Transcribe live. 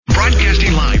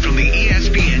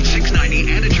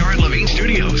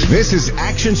This is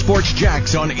Action Sports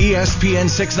Jax on ESPN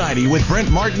 690 with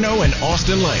Brent Martineau and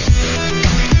Austin Lane.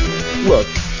 Look,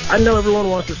 I know everyone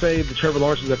wants to say that Trevor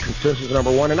Lawrence is a consensus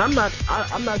number one, and I'm not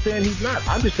saying he's not.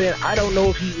 I'm just saying I don't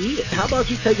know if he is. How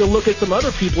about you take a look at some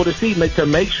other people to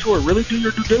make sure, really do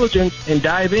your due diligence and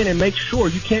dive in and make sure.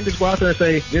 You can't just go out there and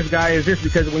say, this guy is this,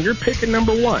 because when you're picking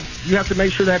number one, you have to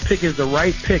make sure that pick is the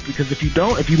right pick, because if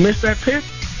you miss that pick,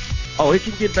 it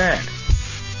can get bad.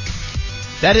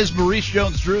 That is Maurice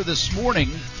Jones-Drew this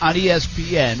morning on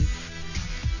ESPN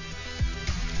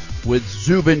with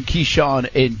Zubin, Keyshawn,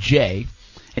 and Jay.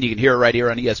 And you can hear it right here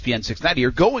on ESPN 690.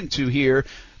 You're going to hear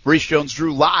Maurice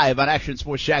Jones-Drew live on Action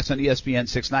Sports Jax on ESPN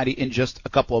 690 in just a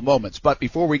couple of moments. But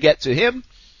before we get to him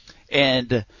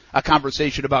and a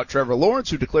conversation about Trevor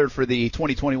Lawrence, who declared for the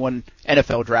 2021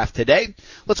 NFL Draft today,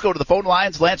 let's go to the phone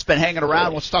lines. Lance been hanging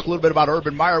around. Let's talk a little bit about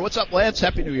Urban Meyer. What's up, Lance?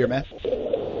 Happy New Year, man.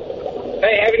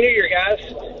 Hey, Happy New Year, guys.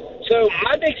 So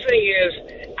my big thing is,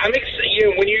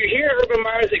 when you hear Urban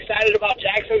Meyer is excited about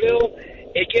Jacksonville,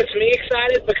 it gets me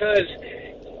excited because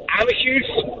I'm a huge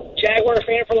Jaguar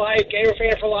fan for life, Gator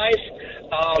fan for life.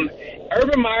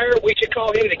 Urban Meyer, we should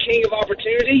call him the king of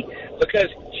opportunity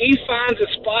because he finds a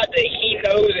spot that he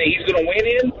knows that he's going to win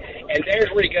in, and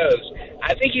there's where he goes.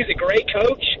 I think he's a great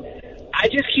coach. I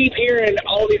just keep hearing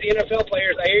all these NFL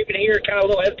players. I even hear kind of a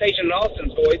little hesitation in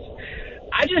Austin's voice.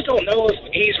 I just don't know if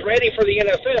he's ready for the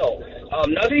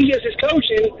NFL. Nothing against his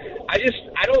coaching. I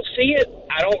don't see it.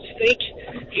 I don't think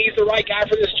he's the right guy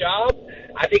for this job.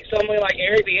 I think someone like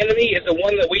Eric Bieniemy is the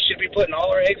one that we should be putting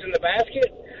all our eggs in the basket.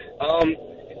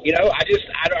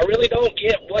 I really don't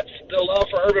get what's the love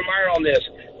for Urban Meyer on this.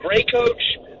 Great coach,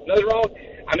 nothing wrong.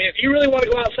 I mean, if you really want to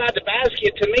go outside the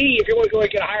basket, to me, if you want to go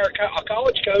and hire a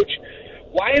college coach,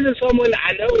 why isn't someone,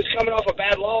 I know is coming off a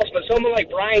bad loss, but someone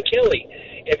like Brian Kelly?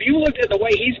 If you looked at the way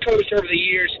he's coached over the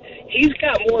years, he's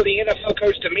got more of the NFL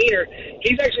coach demeanor.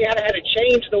 He's actually had to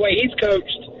change the way he's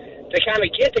coached to kind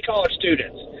of get to college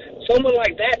students. Someone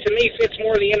like that, to me, fits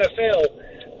more in the NFL.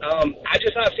 I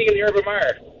just not seeing the Urban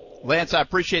Meyer. Lance, I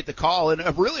appreciate the call, and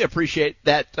I really appreciate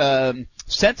that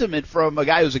sentiment from a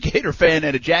guy who's a Gator fan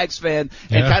and a Jags fan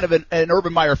and kind of an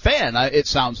Urban Meyer fan, it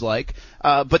sounds like,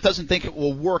 but doesn't think it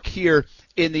will work here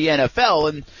in the NFL.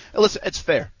 And listen, it's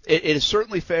fair. It is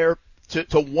certainly fair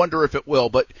to wonder if it will,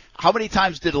 but how many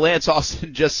times did Lance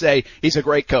Austin just say he's a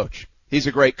great coach? He's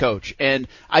a great coach. And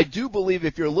I do believe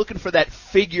if you're looking for that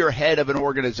figurehead of an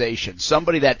organization,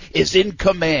 somebody that is in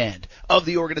command of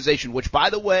the organization, which, by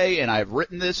the way, and I've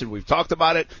written this and we've talked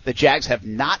about it, the Jags have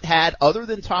not had other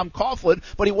than Tom Coughlin,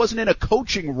 but he wasn't in a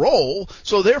coaching role,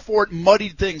 so therefore it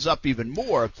muddied things up even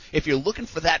more. If you're looking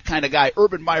for that kind of guy,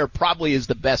 Urban Meyer probably is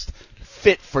the best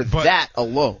fit for that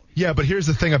alone. Yeah, but here's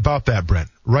the thing about that, Brent,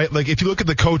 right? Like, if you look at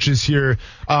the coaches here,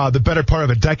 the better part of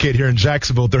a decade here in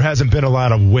Jacksonville, there hasn't been a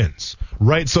lot of wins,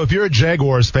 right? So if you're a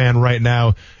Jaguars fan right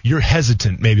now, you're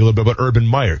hesitant maybe a little bit about Urban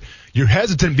Meyer. You're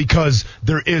hesitant because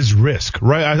there is risk,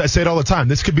 right? I say it all the time.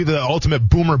 This could be the ultimate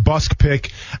boomer bust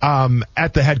pick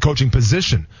at the head coaching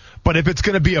position. But if it's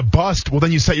going to be a bust, well,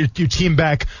 then you set your team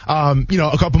back,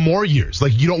 a couple more years.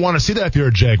 Like, you don't want to see that if you're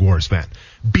a Jaguars fan.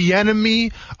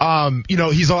 Bieniemy,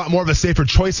 he's a lot more of a safer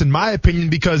choice in my opinion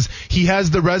because he has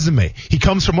the resume. He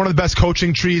comes from one of the best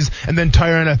coaching trees in the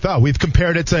entire NFL. We've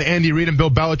compared it to Andy Reid and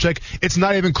Bill Belichick. It's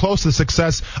not even close to the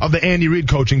success of the Andy Reid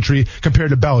coaching tree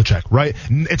compared to Belichick, right?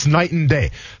 It's night and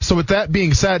day. So with that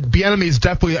being said, Bieniemy is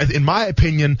definitely, in my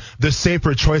opinion, the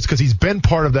safer choice because he's been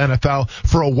part of the NFL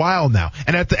for a while now.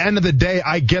 And at the end of the day,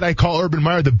 I call Urban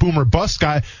Meyer the boomer bust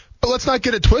guy, but let's not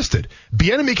get it twisted.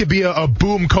 Bieniemy could be a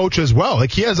boom coach as well.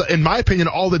 Like, he has, in my opinion,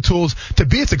 all the tools to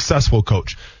be a successful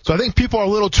coach. So I think people are a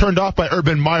little turned off by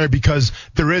Urban Meyer because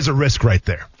there is a risk right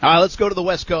there. All right, let's go to the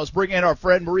West Coast. Bring in our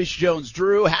friend Maurice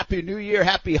Jones-Drew. Happy New Year.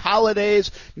 Happy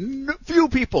holidays. Few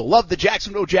people love the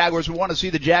Jacksonville Jaguars. We want to see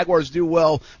the Jaguars do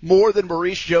well more than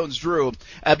Maurice Jones-Drew.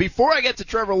 Before I get to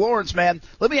Trevor Lawrence, man,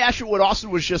 let me ask you what Austin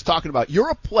was just talking about.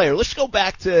 You're a player. Let's go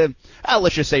back to,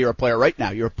 let's just say you're a player right now.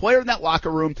 You're a player in that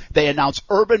locker room. They announce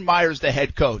Urban Meyer's the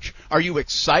head coach. Are you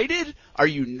excited? Are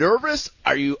you nervous?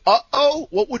 Are you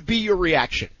What would be your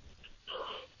reaction?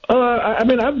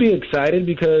 I'd be excited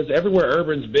because everywhere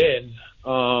Urban's been,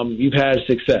 you've had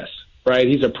success, right?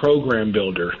 He's a program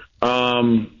builder.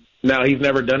 Now he's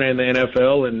never done it in the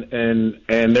NFL,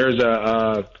 and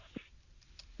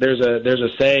there's a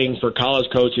saying for college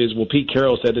coaches. Well, Pete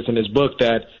Carroll said this in his book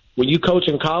that when you coach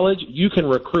in college, you can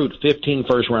recruit 15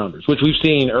 first-rounders, which we've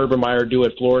seen Urban Meyer do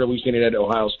at Florida. We've seen it at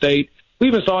Ohio State. We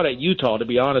even saw it at Utah, to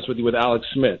be honest with you, with Alex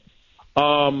Smith.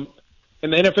 In the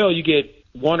NFL, you get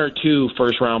 1 or 2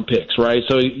 first-round picks, right?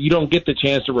 So you don't get the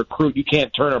chance to recruit. You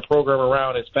can't turn a program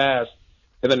around as fast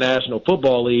in the National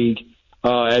Football League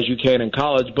as you can in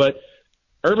college. But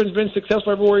Urban's been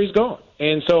successful everywhere he's gone.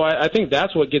 And so I think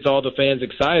that's what gets all the fans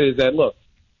excited is that, look,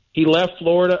 he left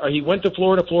Florida, or he went to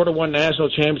Florida. Florida won national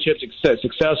championships,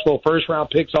 successful, first-round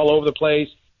picks all over the place.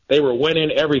 They were winning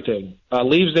everything.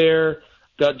 Leaves there,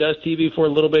 does TV for a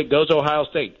little bit, goes to Ohio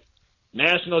State.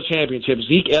 National championships,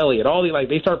 Zeke Elliott,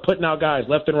 they start putting out guys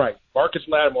left and right. Marcus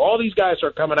Lattimore, all these guys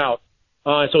start coming out.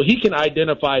 So he can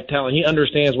identify talent. He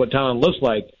understands what talent looks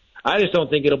like. I just don't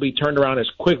think it'll be turned around as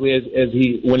quickly as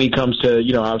when he comes to,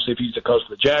 obviously if he's the coach of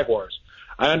the Jaguars.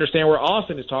 I understand where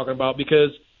Austin is talking about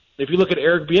because if you look at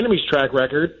Eric Bieniemy's track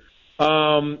record,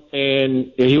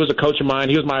 and he was a coach of mine.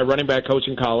 He was my running back coach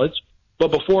in college. But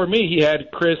before me, he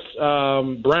had Chris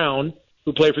Brown,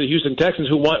 who played for the Houston Texans,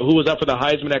 who was up for the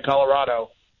Heisman at Colorado.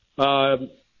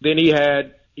 Then he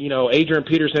had, Adrian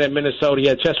Peterson at Minnesota. He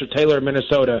had Chester Taylor at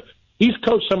Minnesota. He's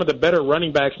coached some of the better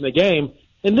running backs in the game.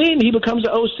 And then he becomes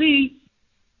the OC,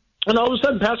 and all of a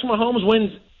sudden Patrick Mahomes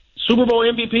wins Super Bowl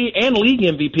MVP and league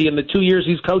MVP in the 2 years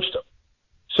he's coached them.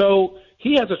 So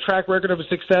he has a track record of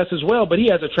success as well, but he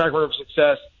has a track record of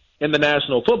success in the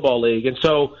National Football League. And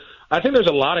so I think there's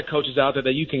a lot of coaches out there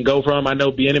that you can go from. I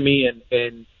know Bieniemy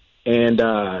and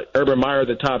Urban Meyer are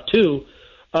the top two.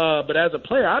 But as a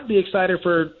player, I'd be excited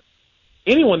for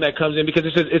anyone that comes in because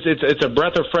it's a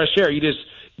breath of fresh air.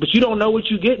 But you don't know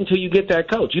what you get until you get that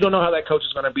coach. You don't know how that coach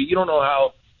is going to be. You don't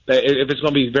know if it's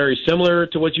going to be very similar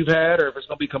to what you've had or if it's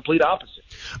going to be complete opposite.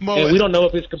 Mo, and we don't know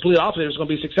if it's complete opposite, if it's going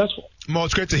to be successful. Mo,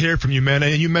 it's great to hear from you, man.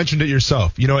 And you mentioned it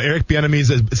yourself. Eric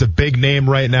Bieniemy is a big name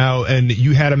right now, and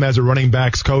you had him as a running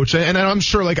backs coach. And I'm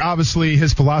sure, obviously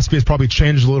his philosophy has probably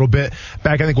changed a little bit.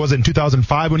 Back, I think, was it in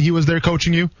 2005 when he was there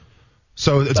coaching you?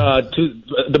 So it's I've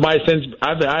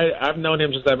known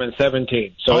him since I've been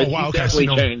 17. So he's definitely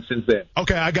changed since then.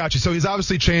 Okay, I got you. So he's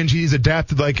obviously changed. He's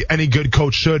adapted like any good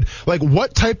coach should.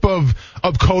 What type of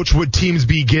coach would teams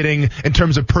be getting in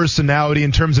terms of personality,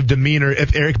 in terms of demeanor,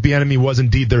 if Eric Bieniemy was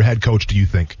indeed their head coach, do you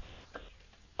think?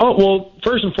 Oh, well,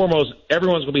 first and foremost,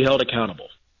 everyone's going to be held accountable.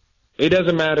 It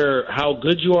doesn't matter how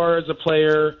good you are as a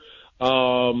player,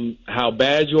 how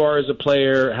bad you are as a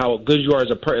player, how good you are as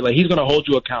a person. He's going to hold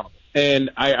you accountable. And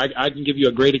I can give you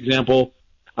a great example.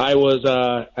 I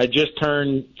just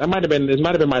turned, this might have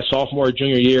been my sophomore or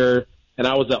junior year, and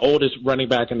I was the oldest running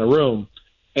back in the room.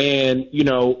 And,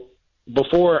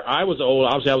 before I was old,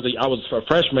 obviously I was a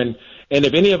freshman, and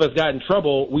if any of us got in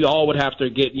trouble, we all would have to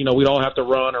we'd all have to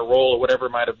run or roll or whatever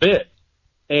it might have been.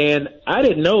 And I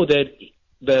didn't know that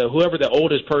whoever the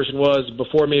oldest person was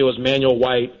before me was Manuel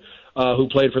White, who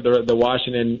played for the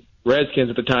Washington Redskins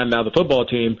at the time, now the football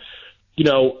team.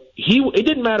 It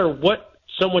didn't matter what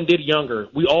someone did younger.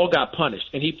 We all got punished,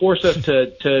 and he forced us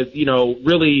to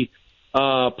really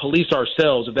police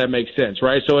ourselves, if that makes sense,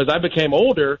 right? So as I became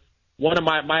older, one of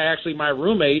my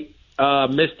roommate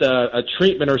missed a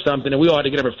treatment or something, and we all had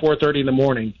to get up at 4:30 in the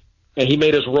morning, and he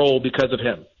made us roll because of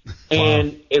him. Wow.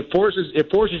 And it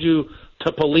forces you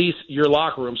to police your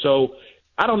locker room. So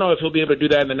I don't know if he'll be able to do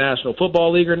that in the National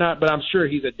Football League or not, but I'm sure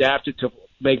he's adapted to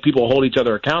make people hold each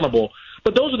other accountable.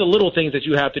 But those are the little things that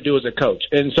you have to do as a coach.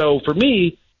 And so for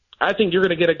me, I think you're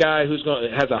going to get a guy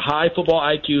has a high football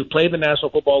IQ, played in the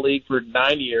National Football League for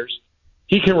 9 years.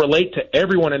 He can relate to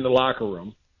everyone in the locker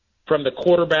room, from the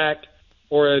quarterback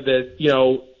or to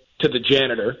the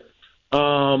janitor.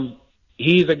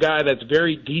 He's a guy that's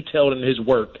very detailed in his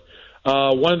work.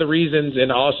 One of the reasons,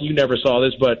 and Austin, you never saw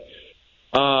this, but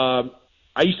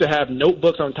I used to have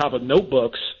notebooks on top of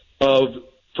notebooks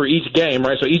for each game,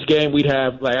 right? So each game we'd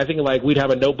have we'd have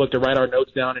a notebook to write our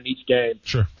notes down in each game.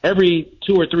 Sure. Every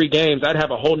 2 or 3 games, I'd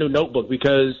have a whole new notebook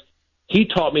because he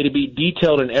taught me to be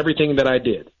detailed in everything that I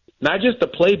did. Not just the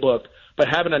playbook, but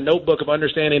having a notebook of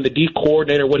understanding the D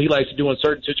coordinator, what he likes to do in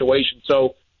certain situations.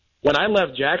 So when I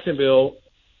left Jacksonville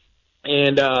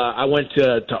and I went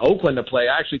to Oakland to play,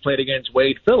 I actually played against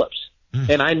Wade Phillips.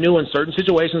 And I knew in certain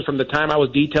situations from the time I was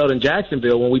detailed in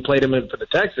Jacksonville when we played him for the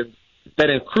Texans, that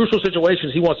in crucial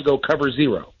situations he wants to go cover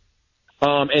 0.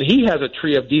 And he has a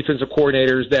tree of defensive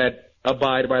coordinators that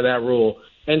abide by that rule.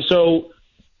 And so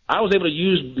I was able to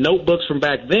use notebooks from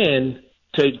back then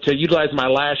to utilize my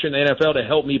last year in the NFL to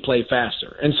help me play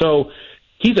faster. And so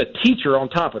he's a teacher on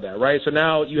top of that, right? So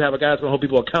now you have a guy that's going to hold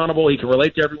people accountable. He can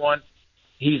relate to everyone.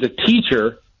 He's a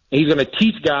teacher. And he's going to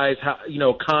teach guys how,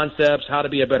 concepts, how to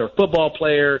be a better football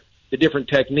player, the different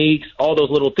techniques, all those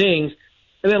little things.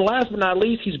 And then last but not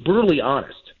least, he's brutally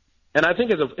honest. And I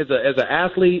think as an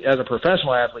athlete, as a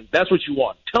professional athlete, that's what you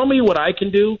want. Tell me what I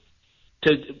can do.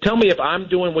 Tell me if I'm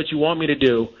doing what you want me to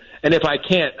do. And if I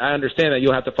can't, I understand that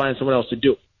you'll have to find someone else to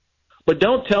do it. But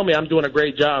don't tell me I'm doing a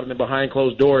great job and then behind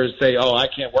closed doors say, oh, I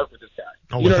can't work with this guy.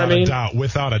 Oh, you know what I mean?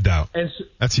 Without a doubt.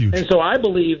 That's huge. And so I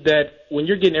believe that when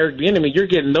you're getting Eric Bieniemy, you're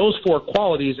getting those 4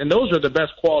 qualities, and those are the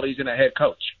best qualities in a head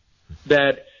coach.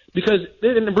 Because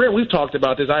and Brent, we've talked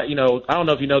about this. I don't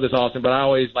know if you know this, Austin, but I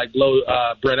always blow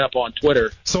Brent up on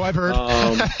Twitter. So I've heard.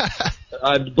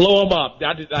 I blow him up.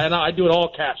 I do it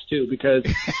all caps too, because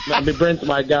Brent's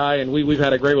my guy, and we've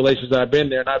had a great relationship. I've been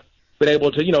there, and I've been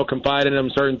able to confide in him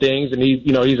certain things, and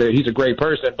he's a great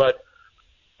person. But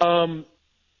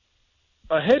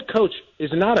a head coach is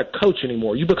not a coach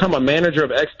anymore. You become a manager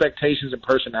of expectations and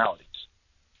personalities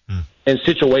and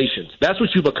situations. That's what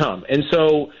you become. And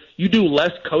so you do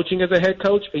less coaching as a head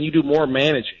coach, and you do more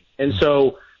managing. And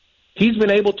so he's been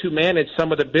able to manage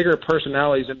some of the bigger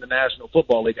personalities in the National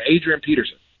Football League. Adrian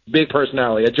Peterson, big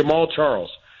personality. Jamal Charles,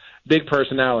 big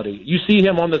personality. You see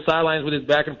him on the sidelines with his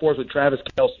back and forth with Travis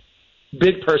Kelce,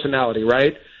 big personality,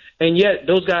 right? And yet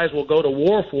those guys will go to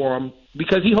war for him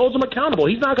because he holds them accountable.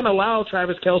 He's not going to allow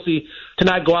Travis Kelce to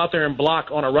not go out there and block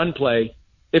on a run play.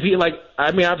 If he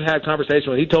I've had conversations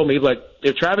with him. He told me,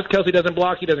 if Travis Kelce doesn't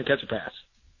block, he doesn't catch a pass.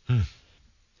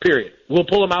 Period. We'll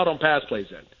pull him out on pass plays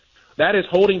then. That is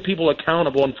holding people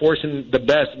accountable and forcing the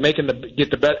best,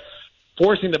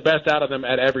 forcing the best out of them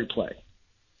at every play.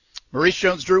 Maurice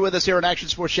Jones-Drew with us here on Action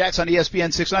Sports Jacks on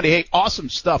ESPN 690. Hey, awesome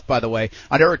stuff, by the way,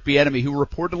 on Eric Bieniemy, who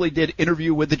reportedly did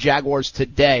interview with the Jaguars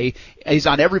today. He's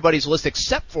on everybody's list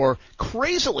except for,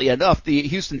 crazily enough, the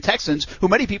Houston Texans, who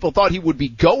many people thought he would be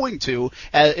going to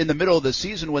in the middle of the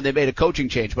season when they made a coaching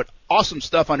change. But awesome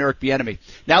stuff on Eric Bieniemy.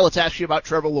 Now let's ask you about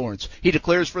Trevor Lawrence. He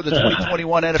declares for the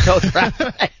 2021 NFL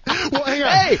Draft. Well, hang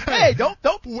on. Hey,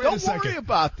 don't worry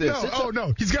about this.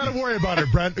 No. He's got to worry about it,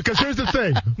 Brent, because here's the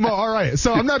thing. Mo, all right,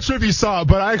 so I'm not sure if you saw it,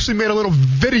 but I actually made a little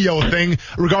video thing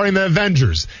regarding the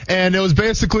Avengers, and it was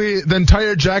basically the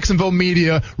entire Jacksonville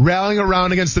media rallying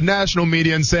around against the national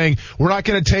media and saying, we're not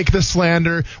going to take the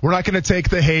slander, we're not going to take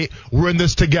the hate, we're in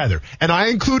this together. And I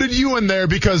included you in there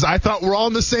because I thought we're all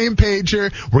on the same page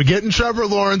here. We're getting Trevor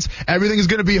Lawrence, everything is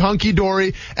going to be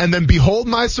hunky-dory, and then behold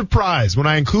my surprise. When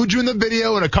I include you in the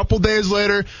video and a couple days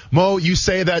later, Mo, you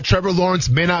say that Trevor Lawrence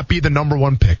may not be the number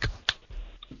 1 pick.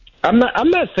 I'm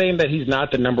not saying that he's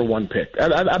not the number 1 pick.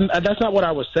 That's not what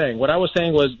I was saying. What I was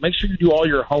saying was make sure you do all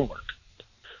your homework,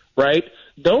 right?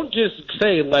 Don't just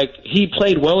say, he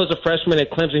played well as a freshman at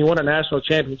Clemson. He won a national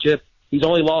championship. He's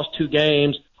only lost 2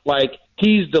 games.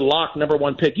 He's the lock number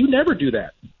 1 pick. You never do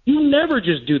that. You never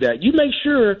just do that. You make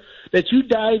sure that you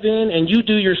dive in and you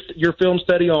do your film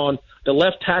study on the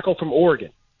left tackle from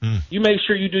Oregon. You make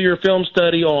sure you do your film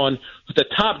study on the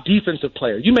top defensive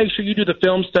player. You make sure you do the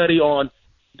film study on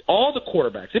all the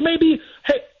quarterbacks. It may be,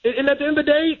 and at the end of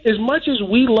the day, as much as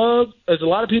as a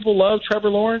lot of people love Trevor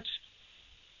Lawrence,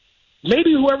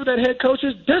 maybe whoever that head coach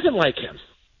is doesn't like him.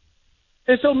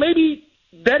 And so maybe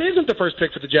that isn't the first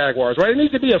pick for the Jaguars, right? It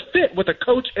needs to be a fit with the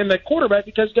coach and the quarterback,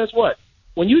 because guess what?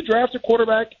 When you draft a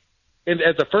quarterback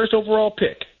as the first overall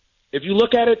pick, if you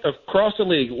look at it across the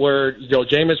league where,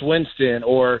 Jameis Winston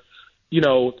or,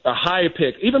 a high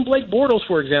pick, even Blake Bortles,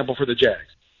 for example, for the Jags,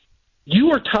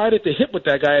 you are tied at the hip with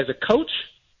that guy as a coach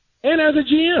and as a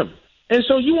GM. And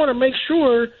so you want to make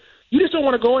sure you just don't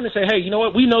want to go in and say, hey, you know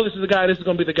what? We know this is the guy. This is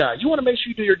going to be the guy. You want to make sure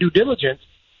you do your due diligence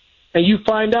and you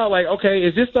find out, okay,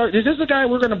 is this the guy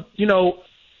we're going to,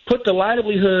 put the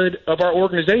livelihood of our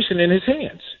organization in his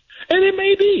hands? And it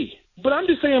may be. But I'm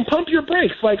just saying, pump your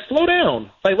brakes. Slow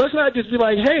down. Let's not just be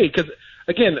hey, because,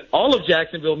 again, all of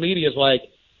Jacksonville media is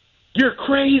you're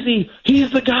crazy.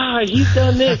 He's the guy. He's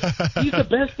done this. He's the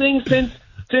best thing since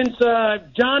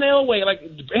John Elway,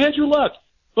 Andrew Luck.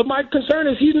 But my concern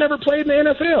is he's never played in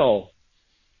the NFL.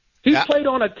 He's played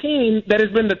on a team that has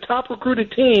been the top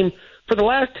recruited team for the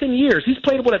last 10 years. He's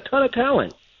played with a ton of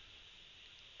talent.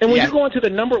 And when you're going to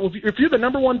if you're the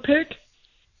number 1 pick,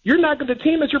 the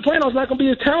team that you're playing on is not going to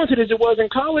be as talented as it was in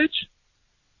college.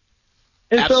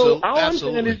 And so all I'm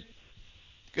saying is,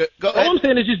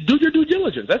 just do your due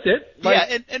diligence. That's it.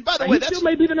 And by the way, he still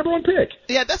may be the number 1 pick.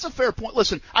 Yeah, that's a fair point.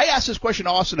 Listen, I asked this question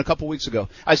to Austin a couple weeks ago.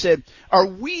 I said, are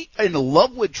we in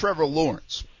love with Trevor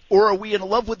Lawrence, or are we in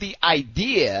love with the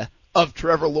idea of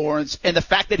Trevor Lawrence and the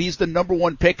fact that he's the number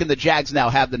 1 pick and the Jags now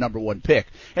have the number 1 pick?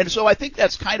 And so I think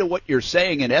that's kind of what you're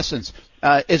saying in essence.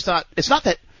 It's not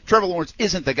that Trevor Lawrence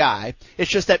isn't the guy. It's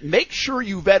just that make sure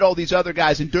you vet all these other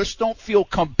guys and just don't feel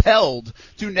compelled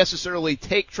to necessarily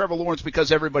take Trevor Lawrence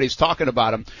because everybody's talking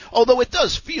about him. Although it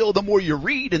does feel, the more you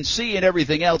read and see and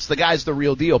everything else, the guy's the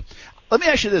real deal. Let me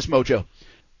ask you this, Mojo.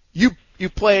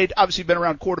 You've played, obviously been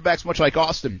around quarterbacks much like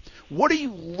Austin. What are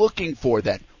you looking for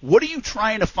then? What are you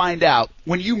trying to find out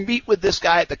when you meet with this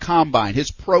guy at the Combine, his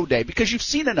pro day? Because you've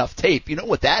seen enough tape. You know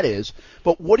what that is.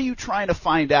 But what are you trying to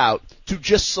find out to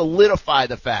just solidify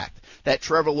the fact that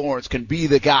Trevor Lawrence can be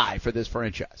the guy for this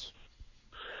franchise?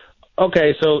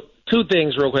 Okay, so two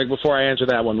things real quick before I answer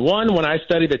that one. One, when I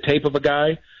study the tape of a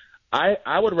guy,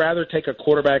 I would rather take a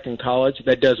quarterback in college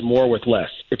that does more with less.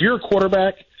 If you're a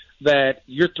quarterback that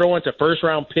you're throwing to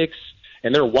first-round picks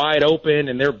and they're wide open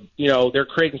and they're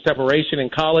creating separation in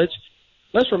college,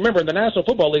 let's remember in the National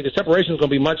Football League, the separation is going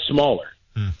to be much smaller,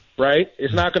 right?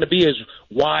 It's not going to be as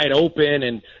wide open,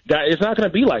 and it's not going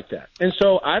to be like that. And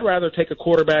so I'd rather take a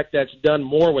quarterback that's done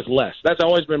more with less. That's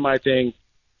always been my thing.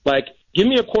 Like, give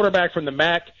me a quarterback from the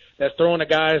MAC that's throwing to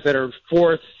guys that are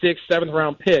 4th, 6th,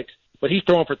 7th-round picks, but he's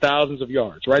throwing for thousands of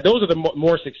yards, right? Those are the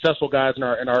more successful guys in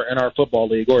our football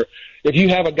league. Or if you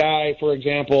have a guy, for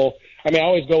example, I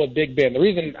always go with Big Ben. The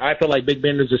reason I feel like Big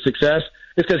Ben is a success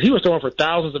is because he was throwing for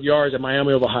thousands of yards at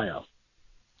Miami of Ohio.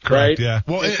 Correct, right? Yeah.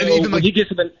 Well, and so even like he gets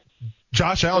to the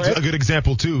Josh Allen's a good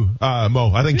example too,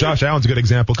 Mo. I think Josh Allen's a good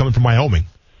example coming from Wyoming.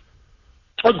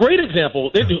 A great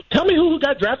example. Tell me who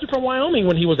got drafted from Wyoming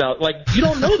when he was out. Like, you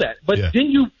don't know that. But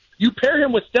then you pair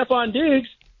him with Stephon Diggs,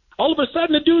 all of a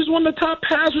sudden the dude is one of the top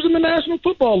passers in the National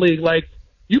Football League. Like,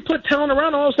 you put talent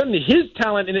around, all of a sudden his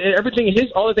talent and everything,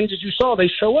 all the things that you saw, they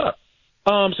show up.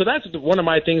 So that's one of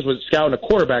my things with scouting a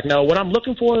quarterback. Now, what I'm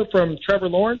looking for from Trevor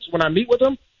Lawrence when I meet with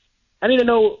him, I need to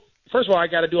know, first of all, I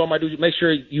got to do all my duties, make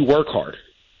sure you work hard,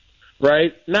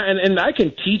 right? Now, and I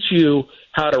can teach you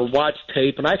how to watch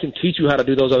tape, and I can teach you how to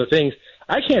do those other things.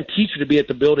 I can't teach you to be at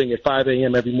the building at 5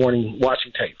 a.m. every morning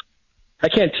watching tape. I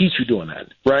can't teach you doing that,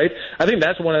 right? I think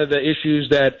that's one of the issues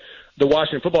that the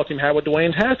Washington football team had with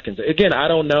Dwayne Haskins. Again, I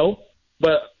don't know,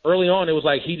 but early on it was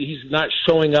like he's not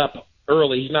showing up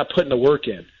early. He's not putting the work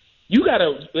in. You got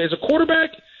to, as a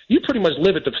quarterback, you pretty much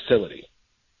live at the facility.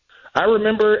 I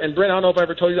remember, and Brent, I don't know if I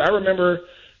ever told you, I remember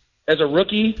as a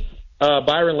rookie,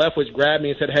 Byron Leftwich grabbed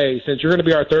me and said, hey, since you're going to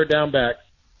be our third down back,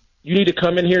 you need to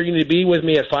come in here. You need to be with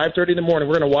me at 5:30 in the morning.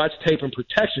 We're going to watch tape and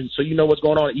protection so you know what's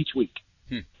going on each week.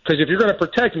 Because if you're going to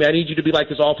protect me, I need you to be like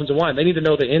this offensive line. They need to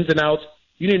know the ins and outs.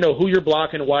 You need to know who you're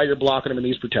blocking and why you're blocking them in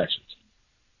these protections.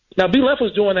 Now, B. Left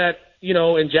was doing that,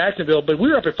 in Jacksonville, but we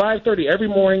were up at 5:30 every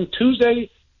morning, Tuesday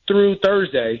through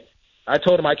Thursday. I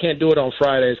told him I can't do it on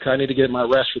Fridays because I need to get my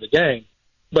rest for the game.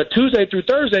 But Tuesday through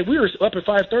Thursday, we were up at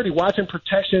 5:30 watching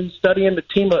protection, studying the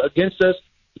team against us.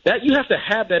 That you have to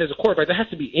have that as a quarterback. That has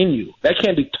to be in you. That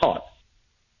can't be taught.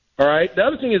 All right? The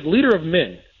other thing is leader of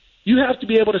men. You have to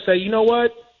be able to say, you know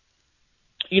what?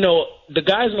 The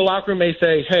guys in the locker room may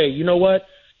say, hey, you know what?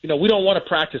 We don't want to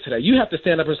practice today. You have to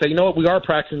stand up and say, you know what? We are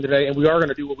practicing today, and we are going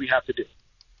to do what we have to do.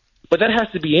 But that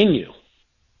has to be in you.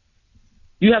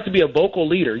 You have to be a vocal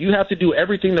leader. You have to do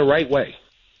everything the right way.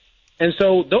 And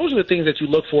so those are the things that you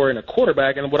look for in a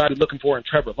quarterback, and what I'd be looking for in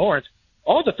Trevor Lawrence.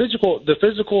 All the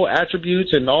physical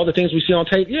attributes and all the things we see on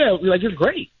tape, you're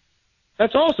great.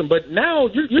 That's awesome. But now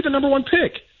you're the number one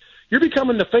pick. You're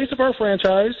becoming the face of our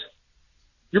franchise.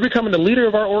 You're becoming the leader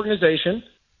of our organization.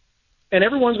 And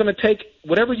everyone's going to take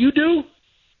whatever you do,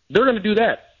 they're going to do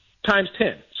that times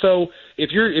 10. So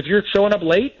if you're showing up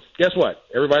late, guess what?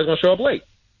 Everybody's going to show up late.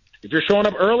 If you're showing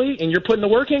up early and you're putting the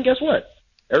work in, guess what?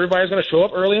 Everybody's going to show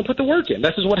up early and put the work in.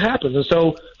 This is what happens. And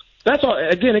so that's all.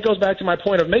 Again, it goes back to my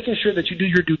point of making sure that you do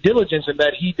your due diligence and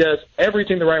that he does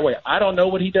everything the right way. I don't know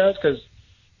what he does because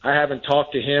I haven't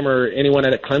talked to him or anyone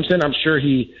at Clemson. I'm sure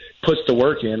he puts the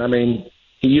work in.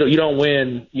 You don't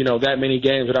win, that many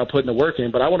games without putting the work in.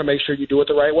 But I want to make sure you do it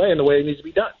the right way and the way it needs to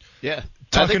be done. Yeah,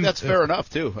 I think that's fair enough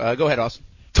too. Go ahead, Austin.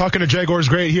 Talking to Jaguars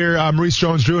great here. Maurice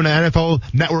Jones-Drew, an NFL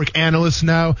Network analyst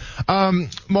now.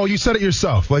 Mo, you said it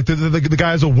yourself. Like the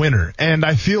guy's a winner, and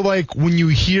I feel like when you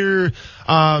hear,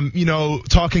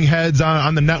 talking heads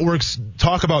on the networks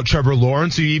talk about Trevor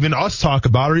Lawrence, or even us talk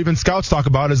about, or even scouts talk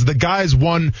about, is the guy's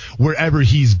won wherever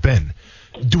he's been.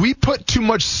 Do we put too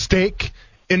much stake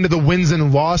into the wins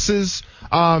and losses?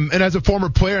 And as a former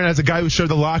player and as a guy who shared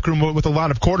the locker room with a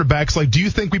lot of quarterbacks, like, do you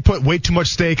think we put way too much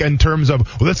stake in terms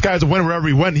of, well, this guy's a winner wherever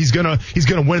he went, he's gonna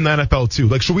win in the NFL too?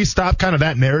 Like, should we stop kind of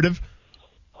that narrative?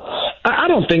 I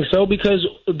don't think so, because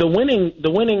the winning,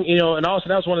 and also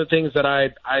that was one of the things that I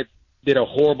did a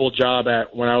horrible job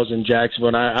at when I was in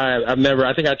Jacksonville. And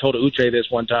I think I told Uche this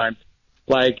one time,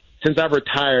 like, since I've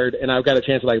retired and I've got a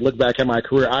chance to look back at my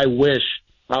career, I wish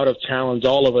I would have challenged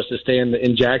all of us to stay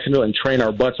in Jacksonville and train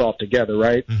our butts off together,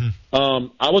 right? Mm-hmm.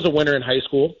 I was a winner in high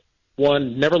school.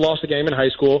 Never lost a game in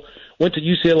high school. Went to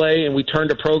UCLA, and we turned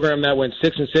a program that went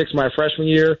 6-6 my freshman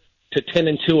year to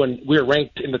 10-2, and we were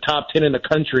ranked in the top 10 in the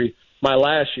country my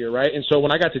last year, right? And so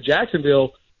when I got to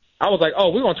Jacksonville, I was like, oh,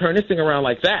 we're going to turn this thing around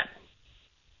like that.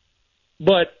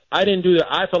 But I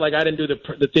felt like I didn't do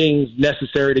the things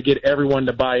necessary to get everyone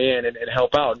to buy in and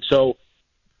help out. And so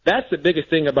that's the biggest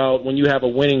thing about when you have a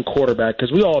winning quarterback,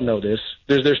 because we all know this.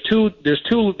 There's two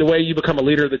the way you become a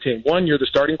leader of the team. One, you're the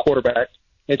starting quarterback,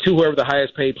 and two, whoever the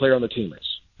highest paid player on the team is.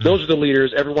 Those are the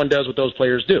leaders. Everyone does what those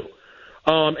players do.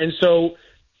 And so,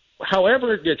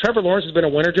 however, Trevor Lawrence has been a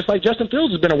winner, just like Justin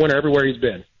Fields has been a winner everywhere he's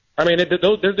been. I mean,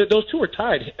 those two are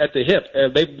tied at the hip.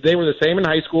 They were the same in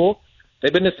high school.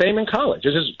 They've been the same in college.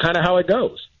 This is kind of how it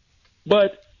goes.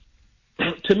 But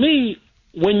to me,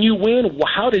 when you win,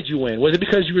 how did you win? Was it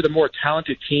because you were the more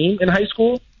talented team in high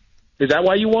school? Is that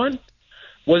why you won?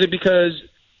 Was it because,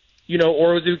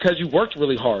 or was it because you worked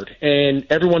really hard and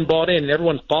everyone bought in and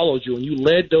everyone followed you and you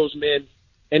led those men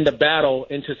into battle,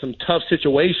 into some tough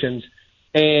situations,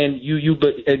 and you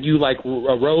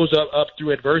rose up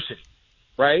through adversity,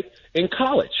 right? In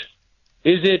college,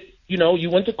 is it, you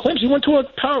went to Clemson, you went to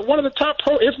one of the top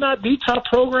if not the top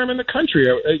program in the country,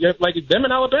 like them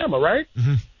in Alabama, right?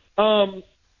 Mm-hmm.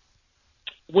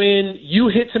 When you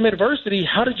hit some adversity,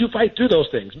 how did you fight through those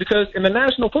things? Because in the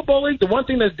National Football League, the one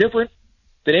thing that's different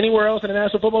than anywhere else in the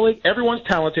National Football League, everyone's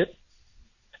talented,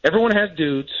 everyone has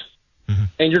dudes, mm-hmm.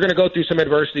 and you're going to go through some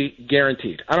adversity,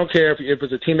 guaranteed. I don't care if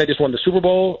it's a team that just won the Super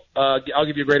Bowl. I'll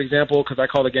give you a great example because I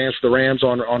call the games for the Rams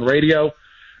on radio.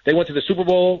 They went to the Super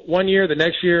Bowl one year, the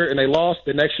next year, and they lost.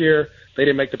 The next year, they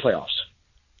didn't make the playoffs.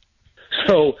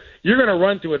 So you're going to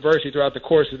run through adversity throughout the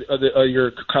course of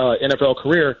your NFL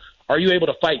career. Are you able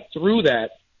to fight through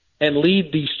that and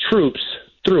lead these troops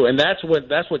through? And that's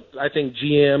what I think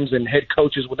GMs and head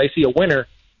coaches, when they see a winner,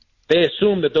 they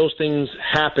assume that those things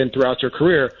happen throughout your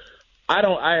career.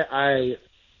 I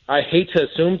hate to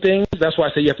assume things. That's why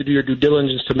I say you have to do your due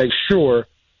diligence to make sure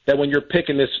that when you're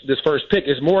picking this first pick,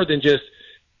 it's more than just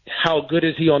how good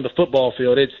is he on the football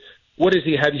field. It's what is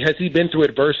he? Has he been through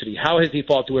adversity? How has he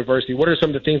fought through adversity? What are some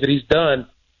of the things that he's done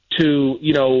to,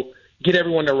 get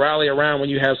everyone to rally around when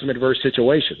you have some adverse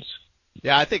situations?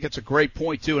 Yeah, I think it's a great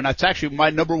point, too, and that's actually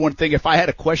my number one thing. If I had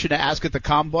a question to ask at the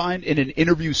Combine in an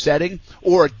interview setting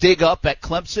or a dig up at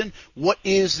Clemson, what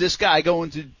is this guy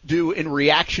going to do in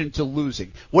reaction to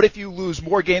losing? What if you lose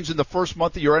more games in the first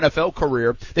month of your NFL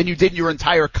career than you did in your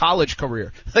entire college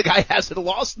career? The guy hasn't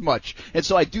lost much, and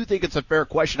so I do think it's a fair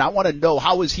question. I want to know,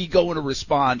 how is he going to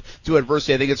respond to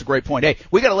adversity? I think it's a great point. Hey,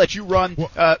 we got to let you run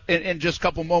in just a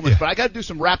couple moments, but I got to do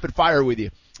some rapid fire with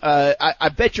you. I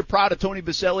bet you're proud of Tony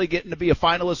Baselli getting to be a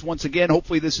finalist once again.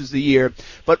 Hopefully this is the year.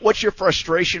 But what's your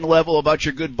frustration level about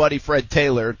your good buddy Fred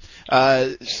Taylor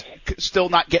still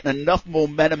not getting enough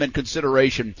momentum and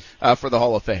consideration for the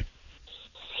Hall of Fame?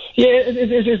 Yeah,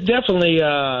 it's definitely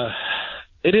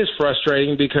it is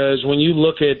frustrating because when you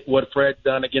look at what Fred's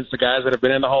done against the guys that have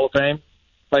been in the Hall of Fame,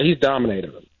 like, he's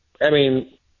dominated them. I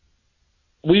mean,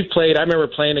 I remember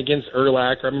playing against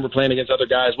Urlacher. I remember playing against other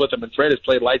guys with him, and Fred has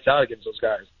played lights out against those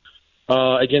guys.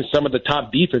 Against some of the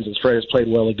top defenses Fred has played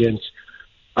well against.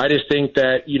 I just think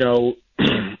that,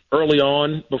 early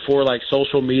on, before like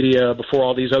social media, before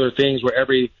all these other things where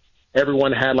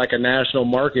everyone had like a national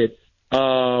market,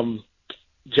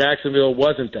 Jacksonville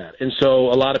wasn't that. And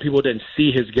so a lot of people didn't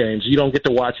see his games. You don't get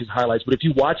to watch his highlights. But if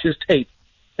you watch his tape,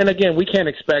 and again, we can't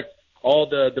expect all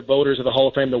the voters of the Hall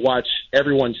of Fame to watch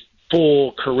everyone's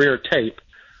full career tape.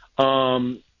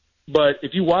 But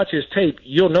if you watch his tape,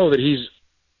 you'll know that he's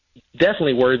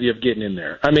definitely worthy of getting in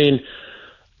there. I mean,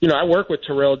 I work with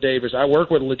Terrell Davis. I work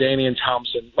with LaDainian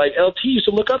Thompson. Like, LT used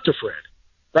to look up to Fred.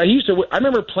 Right? I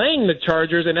remember playing the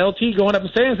Chargers and LT going up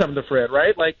and saying something to Fred,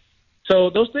 right? Like, so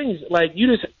those things, like,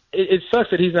 it sucks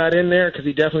that he's not in there because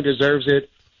he definitely deserves it.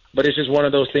 But it's just one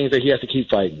of those things that he has to keep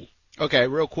fighting. Okay,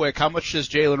 real quick, how much does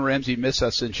Jalen Ramsey miss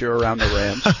us since you're around the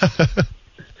Rams?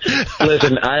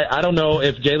 Listen, I don't know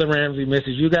if Jalen Ramsey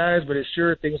misses you guys, but it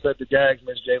sure thinks that the Jags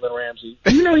miss Jalen Ramsey.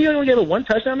 You know he only gave it one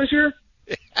touchdown this year?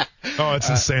 Oh, it's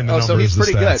insane. The numbers, so he's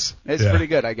pretty good. It's pretty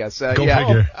good, I guess. Go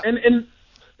figure. And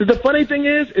the funny thing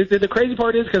is the crazy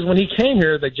part is because when he came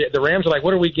here, the Rams are like,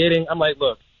 what are we getting? I'm like,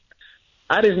 look,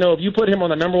 I just know if you put him on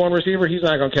the number one receiver, he's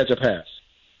not going to catch a pass.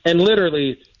 And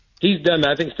literally, he's done that.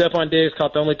 I think Stephon Diggs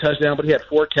caught the only touchdown, but he had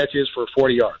 4 catches for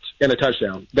 40 yards and a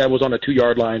touchdown. That was on a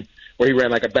 2-yard line where he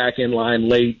ran like a back-end line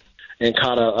late and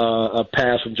caught a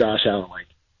pass from Josh Allen. Like,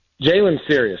 Jalen's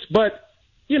serious. But,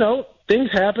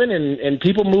 things happen and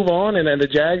people move on, and the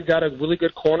Jags got a really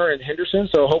good corner in Henderson,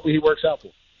 so hopefully he works out for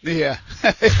him. Yeah.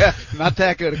 Not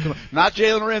that good. Not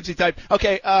Jalen Ramsey type.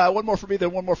 Okay, one more for me,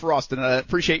 then one more for Austin.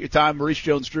 Appreciate your time. Maurice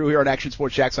Jones-Drew here on Action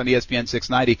Sports Jacks on ESPN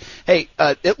 690. Hey,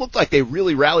 it looked like they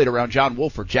really rallied around John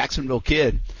Wolford, Jacksonville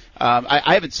kid.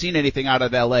 I haven't seen anything out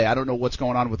of L.A. I don't know what's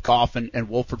going on with Goff and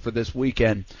Wolford for this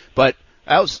weekend, but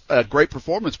that was a great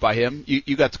performance by him.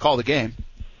 You got to call the game.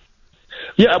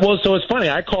 Yeah, well, so it's funny.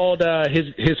 I called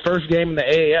his first game in the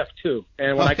AAF, too,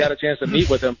 and when I got a chance to meet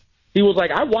with him, he was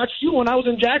like, I watched you when I was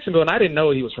in Jacksonville, and I didn't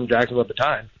know he was from Jacksonville at the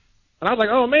time. And I was like,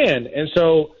 oh, man. And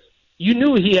so you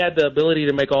knew he had the ability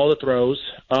to make all the throws.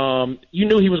 You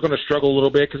knew he was going to struggle a little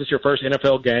bit because it's your first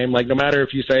NFL game. Like, no matter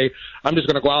if you say, I'm just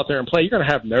going to go out there and play, you're going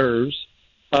to have nerves.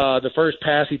 The first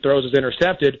pass he throws is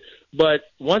intercepted. But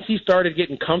once he started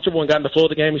getting comfortable and got in the flow of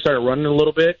the game, he started running a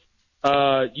little bit.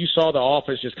 You saw the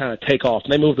offense just kind of take off.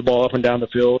 And they moved the ball up and down the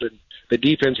field, and the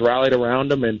defense rallied around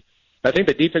them. And I think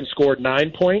the defense scored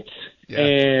 9 points,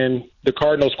 and the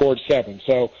Cardinals scored 7.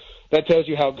 So that tells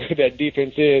you how good that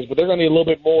defense is. But they're going to need a little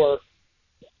bit more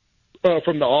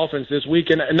from the offense this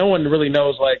week. And no one really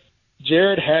knows. Like,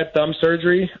 Jared had thumb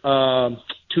surgery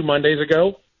 2 Mondays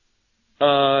ago.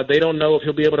 They don't know if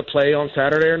he'll be able to play on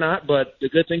Saturday or not. But the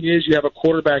good thing is you have a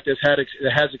quarterback that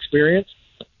has experience,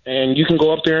 and you can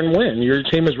go up there and win. Your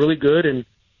team is really good, and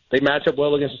they match up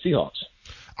well against the Seahawks.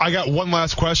 I got one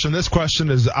last question. This question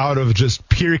is out of just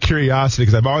pure curiosity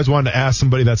because I've always wanted to ask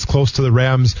somebody that's close to the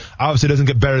Rams. Obviously, it doesn't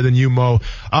get better than you, Mo.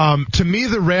 To me,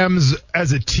 the Rams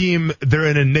as a team, they're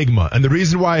an enigma. And the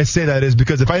reason why I say that is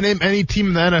because if I name any team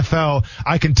in the NFL,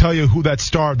 I can tell you who that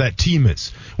star of that team is.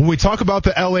 When we talk about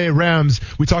the L.A. Rams,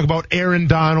 we talk about Aaron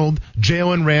Donald,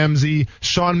 Jalen Ramsey,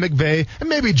 Sean McVay, and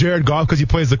maybe Jared Goff because he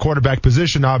plays the quarterback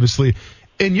position, obviously.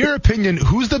 In your opinion,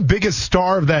 who's the biggest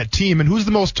star of that team, and who's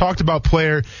the most talked about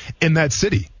player in that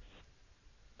city?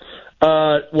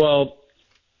 Well,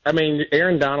 I mean,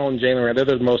 Aaron Donald and Jalen Ramsey,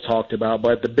 they're the most talked about,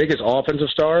 but the biggest offensive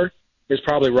star is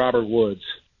probably Robert Woods.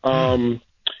 Him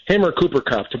or Cooper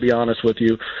Kupp, to be honest with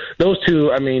you. Those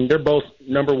two, I mean, they're both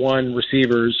number one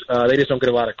receivers. They just don't get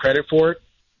a lot of credit for it.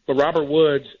 But Robert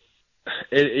Woods,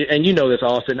 and you know this,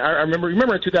 Austin, I remember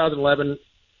in 2011,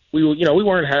 we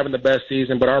weren't having the best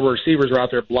season, but our receivers were out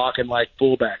there blocking like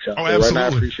fullbacks out there. Absolutely. Right? And I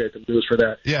appreciate them dudes for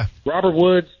that. Yeah. Robert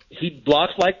Woods, he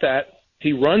blocks like that.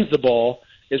 He runs the ball,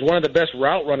 is one of the best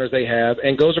route runners they have,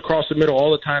 and goes across the middle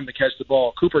all the time to catch the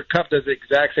ball. Cooper Kupp does the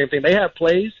exact same thing. They have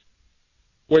plays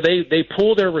where they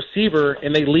pull their receiver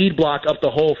and they lead block up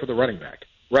the hole for the running back,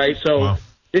 right? So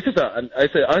This is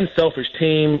it's an unselfish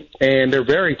team, and they're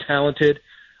very talented.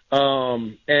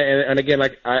 And again,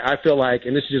 like I feel like,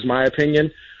 and this is just my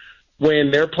opinion,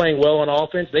 when they're playing well on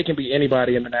offense, they can beat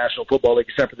anybody in the National Football League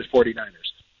except for the 49ers.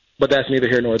 But that's neither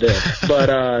here nor there.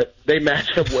 But they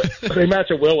match up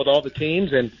well with all the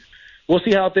teams, and we'll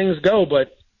see how things go.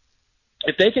 But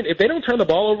if they don't turn the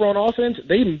ball over on offense,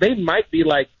 they might be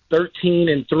like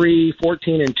 13-3,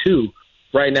 14-2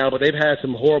 right now. But they've had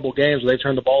some horrible games where they've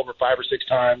turned the ball over 5 or 6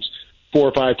 times, 4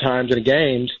 or 5 times in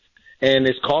games, and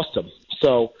it's cost them.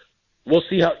 So we'll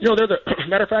see how, they're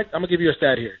matter of fact, I'm going to give you a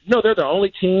stat here. They're the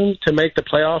only team to make the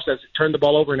playoffs that's turned the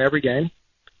ball over in every game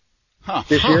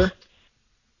this year.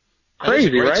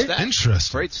 Crazy, right? Stat.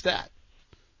 Interesting. Great stat.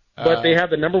 But they have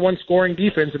the number 1 scoring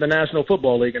defense in the National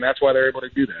Football League, and that's why they're able to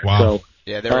do that. Wow. So,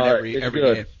 yeah, they're in every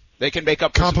game. They can make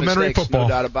up for some Complimentary mistakes, football. no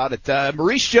doubt about it.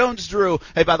 Maurice Jones-Drew.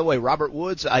 Hey, by the way, Robert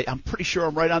Woods, I'm pretty sure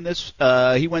I'm right on this.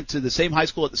 He went to the same high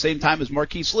school at the same time as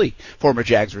Marquise Lee, former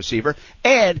Jags receiver.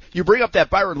 And you bring up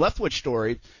that Byron Leftwich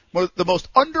story. The most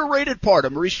underrated part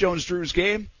of Maurice Jones-Drew's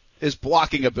game is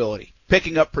blocking ability,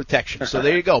 picking up protection. So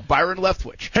there you go. Byron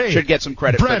Leftwich should get some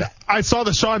credit Brent, for that. I saw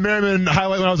the Sean Merriman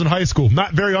highlight when I was in high school.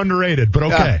 Not very underrated, but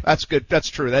okay. Yeah, that's good. That's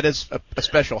true. That is a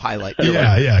special highlight.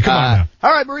 Yeah, come on now.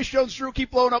 All right, Maurice Jones-Drew,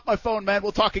 keep blowing up my phone, man.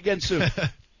 We'll talk again soon.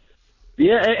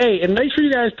 Yeah, hey, and make sure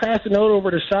you guys pass a note over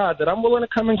to Shad that I'm willing to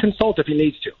come and consult if he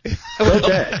needs to. Go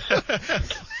Jags.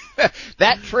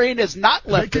 That train has not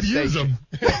left the use station.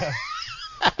 them.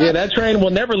 Yeah, that train will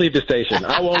never leave the station.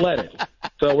 I won't let it.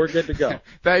 So we're good to go.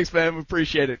 Thanks, man. We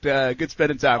appreciate it. Good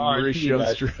spending time with Maurice see you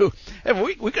guys. Jones-Drew. And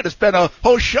we could have spent a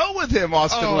whole show with him,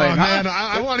 Austin Lane. Man,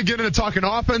 I want to get into talking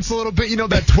offense a little bit.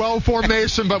 That 12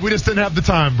 formation, but we just didn't have the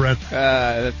time, Brent.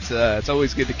 It's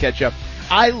always good to catch up.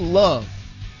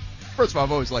 First of all,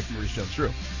 I've always liked Maurice Jones-Drew,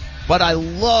 but I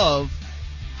love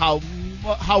how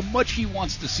much he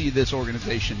wants to see this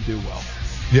organization do well.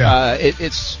 Yeah.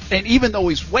 And even though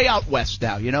he's way out west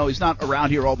now, he's not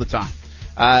around here all the time.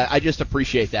 I just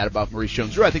appreciate that about Maurice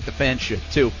Jones-Drew. I think the fans should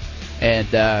too. And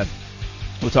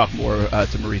we'll talk more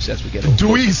to Maurice as we get older.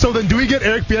 Do we get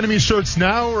Eric Bieniemy shirts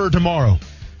now or tomorrow?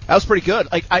 That was pretty good.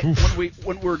 Like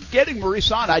when we're getting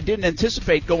Maurice on, I didn't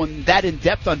anticipate going that in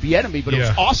depth on Bieniemy, but it was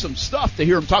awesome stuff to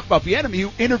hear him talk about Bieniemy,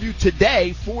 who interviewed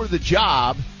today for the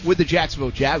job with the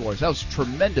Jacksonville Jaguars. That was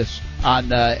tremendous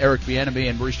on Eric Bieniemy,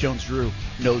 and Maurice Jones-Drew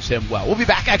knows him well. We'll be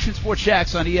back. Action Sports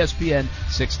Jacks on ESPN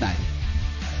 690.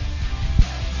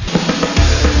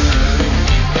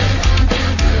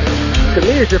 To me,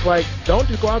 it's just like, don't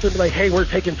just go out there and be like, hey, we're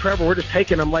taking Trevor, we're just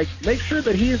taking him. Like, make sure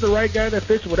that he is the right guy that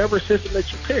fits whatever system that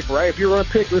you pick, right? If you're going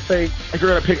to pick, let's say, if you're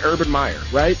going to pick Urban Meyer,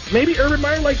 right? Maybe Urban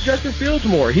Meyer likes Justin Fields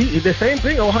more. The same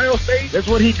thing, Ohio State, that's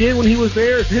what he did when he was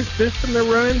there. It's his system to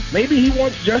run. Maybe he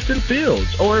wants Justin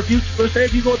Fields. Or if you, let's say,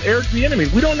 if you go with Eric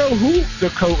Bieniemy, we don't know who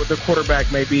the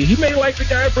quarterback may be. He may like the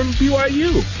guy from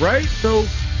BYU, right? So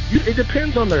it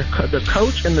depends on the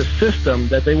coach and the system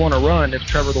that they want to run if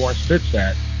Trevor Lawrence fits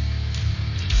that.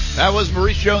 That was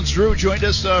Maurice Jones-Drew. Joined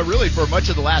us really for much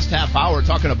of the last half hour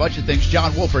talking a bunch of things.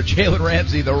 John Wolford, Jalen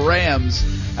Ramsey, the Rams,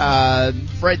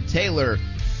 Fred Taylor,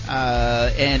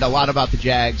 and a lot about the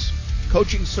Jags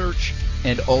coaching search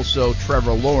and also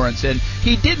Trevor Lawrence. And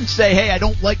he didn't say, hey, I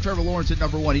don't like Trevor Lawrence at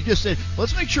number one. He just said,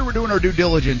 let's make sure we're doing our due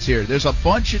diligence here. There's a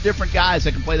bunch of different guys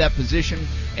that can play that position,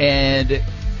 and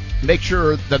make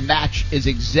sure the match is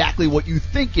exactly what you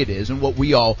think it is and what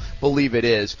we all believe it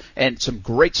is. And some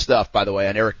great stuff, by the way,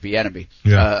 on Eric Bieniemy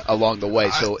along the way.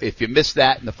 So if you missed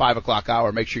that in the 5 o'clock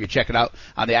hour, make sure you check it out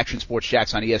on the Action Sports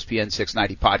Jacks on ESPN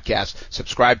 690 podcast.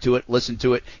 Subscribe to it, listen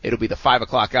to it. It'll be the 5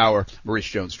 o'clock hour, Maurice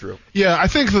Jones-Drew. Yeah, I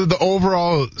think the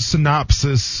overall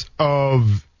synopsis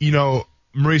of,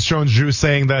 Maurice Jones-Drew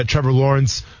saying that Trevor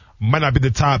Lawrence might not be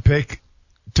the top pick,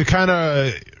 to kind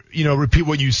of repeat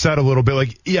what you said a little bit,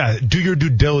 like, do your due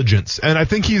diligence. And I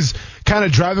think he's kind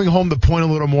of driving home the point a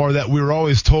little more that we were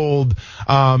always told in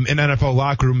NFL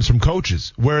locker rooms from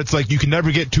coaches, where it's like you can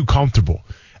never get too comfortable.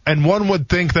 And one would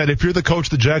think that if you're the coach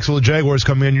of the Jacksonville Jaguars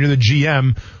coming in, you're the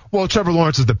GM, well, Trevor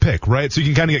Lawrence is the pick, right? So you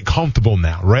can kind of get comfortable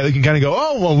now, right? You can kind of go,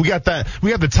 oh, well, we got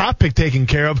the top pick taken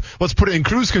care of. Let's put it in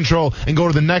cruise control and go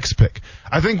to the next pick.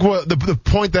 I think what the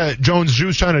point that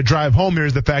Jones-Drew's trying to drive home here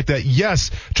is the fact that,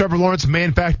 yes, Trevor Lawrence may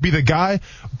in fact be the guy,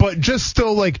 but just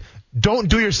still, like, don't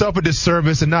do yourself a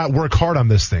disservice and not work hard on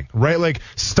this thing, right? Like,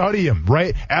 study him,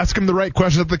 right? Ask him the right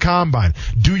questions at the combine.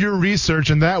 Do your research,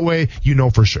 and that way you know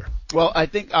for sure. Well, I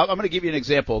think I'm going to give you an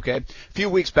example, okay? A few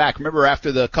weeks back, remember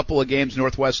after the couple of games,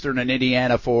 Northwestern and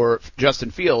Indiana for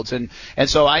Justin Fields, and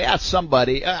so I asked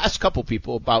a couple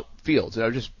people about Fields, and I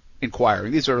was just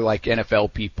inquiring. These are like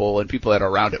NFL people and people that are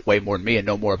around it way more than me and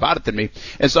know more about it than me.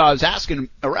 And so I was asking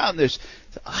around this,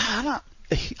 I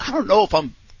don't know if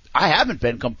I haven't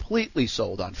been completely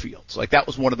sold on Fields. Like, that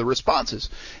was one of the responses.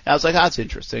 And I was like, that's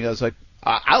interesting. I was like,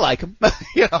 I like him,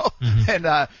 Mm-hmm.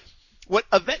 And what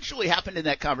eventually happened in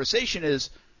that conversation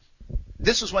is,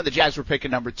 this was when the Jags were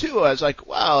picking number 2. I was like,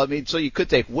 well, I mean, so you could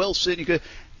take Wilson,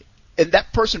 and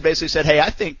that person basically said, hey, I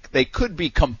think they could be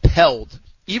compelled,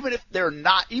 even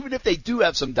if they do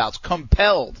have some doubts,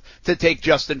 compelled to take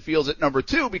Justin Fields at number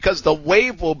 2, because the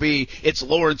wave will be, it's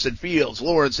Lawrence and Fields.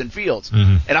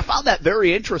 Mm-hmm. And I found that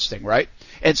very interesting, right?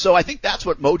 And so I think that's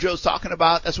what Mojo's talking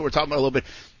about. That's what we're talking about a little bit.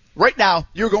 Right now,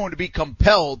 you're going to be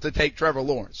compelled to take Trevor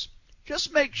Lawrence.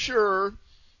 Just make sure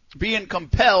being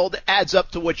compelled adds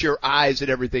up to what your eyes and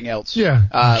everything else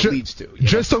leads to.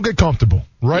 Just don't get comfortable,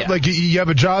 right? Yeah. Like, you have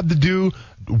a job to do.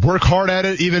 Work hard at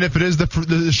it, even if it is the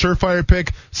surefire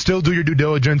pick. Still do your due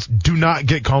diligence. Do not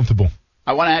get comfortable.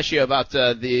 I want to ask you about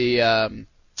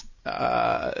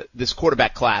this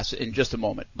quarterback class in just a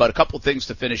moment, but a couple things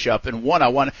to finish up. And one,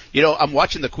 I'm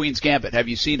watching the Queen's Gambit. Have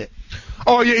you seen it?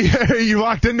 Oh, yeah. You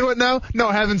locked into it now? No,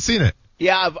 I haven't seen it.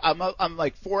 Yeah, I'm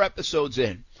like 4 episodes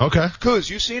in. Okay. Kuz,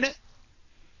 you seen it?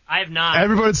 I have not.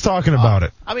 Everybody's talking about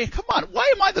it. I mean, come on.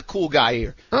 Why am I the cool guy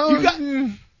here?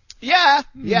 Yeah.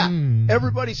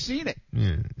 Everybody's seen it.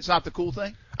 Yeah. It's not the cool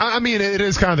thing? I mean, it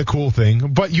is kind of the cool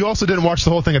thing, but you also didn't watch the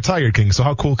whole thing of Tiger King, so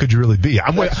how cool could you really be?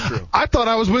 That's true. I thought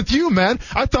I was with you, man.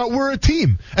 I thought we're a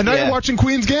team, and now you're watching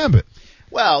Queen's Gambit.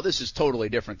 Well, this is totally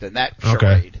different than that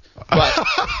charade. Okay.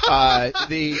 But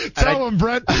tell him,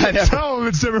 Brent. Tell him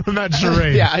it's different from that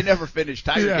charade. Yeah, I never finished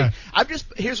Tiger King.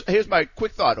 Here's my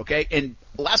quick thought, okay? And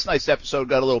last night's episode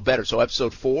got a little better, so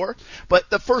episode 4. But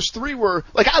the first 3 were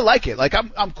like, I like it. Like,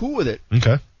 I'm cool with it.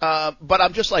 Okay. But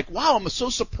I'm just like, wow, I'm so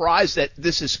surprised that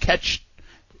this is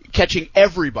catching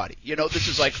everybody. This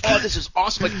is like, oh, this is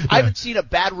awesome. Like, I haven't seen a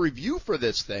bad review for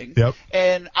this thing. Yep.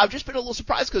 And I've just been a little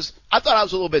surprised because I thought I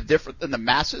was a little bit different than the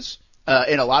masses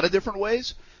in a lot of different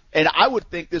ways. And I would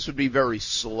think this would be very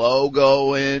slow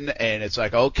going, and it's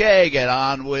like, okay, get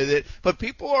on with it. But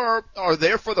people are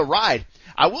there for the ride.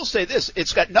 I will say this,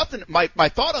 it's got nothing, my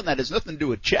thought on that has nothing to do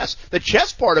with chess. The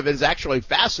chess part of it is actually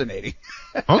fascinating.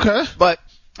 Okay. But,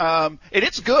 and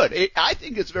it's good. I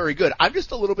think it's very good. I'm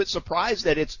just a little bit surprised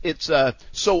that it's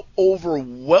so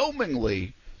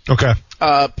overwhelmingly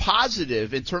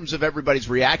positive in terms of everybody's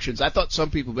reactions. I thought some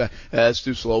people would be, it's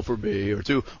too slow for me or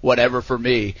too whatever for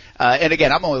me. And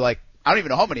again, I'm only like, I don't even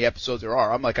know how many episodes there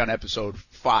are. I'm like on episode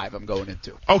 5 I'm going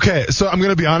into. Okay, so I'm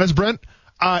going to be honest, Brent.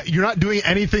 You're not doing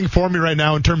anything for me right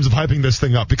now in terms of hyping this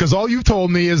thing up, because all you've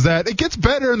told me is that it gets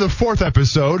better in the 4th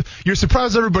episode. You're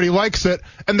surprised everybody likes it,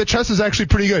 and the chess is actually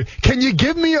pretty good. Can you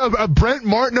give me a Brent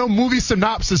Martineau movie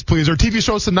synopsis, please, or TV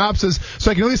show synopsis,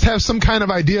 so I can at least have some kind of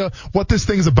idea what this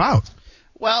thing's about?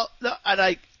 Well, no,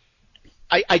 and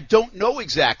I don't know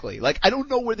exactly. Like, I don't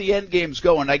know where the end game's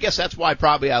going. I guess that's why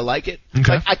probably I like it.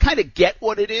 Okay. Like, I kind of get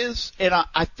what it is, and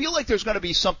I feel like there's going to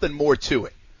be something more to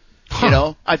it. Huh. You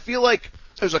know, I feel like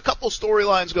there's a couple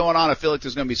storylines going on. I feel like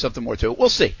there's going to be something more to it. We'll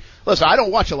see. Listen, I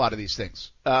don't watch a lot of these things,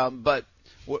 but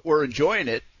we're enjoying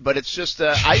it. But it's just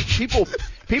people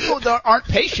aren't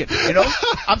patient. You know,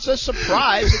 I'm just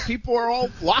surprised that people are all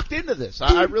locked into this.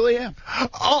 I really am.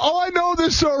 All I know of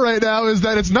this show right now is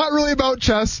that it's not really about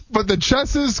chess, but the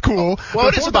chess is cool. Well,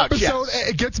 it is about episode, chess.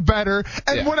 It gets better,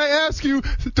 and when I ask you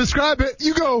to describe it,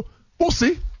 you go, "We'll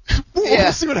see.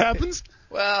 We'll see what happens."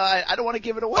 Well, I don't want to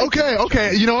give it away.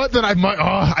 Okay. You know what? Then I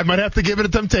might have to give it a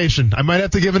temptation. I might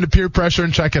have to give it a peer pressure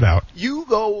and check it out. You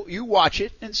watch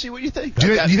it and see what you think. Do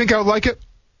you think I would like it?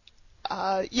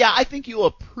 Yeah, I think you'll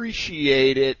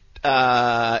appreciate it.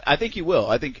 I think you will.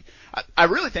 I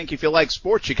really think if you like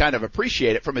sports, you kind of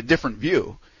appreciate it from a different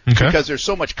view. Okay. Because there's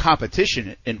so much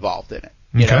competition involved in it.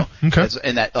 You know? Okay.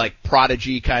 And that like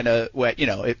prodigy kind of way, you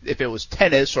know, if it was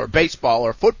tennis or baseball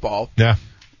or football. Yeah.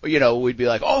 You know, we'd be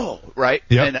like, oh, right?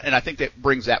 Yep. And I think that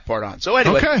brings that part on. So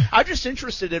anyway, I'm just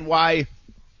interested in why,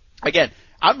 again,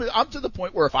 I'm to the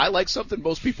point where if I like something,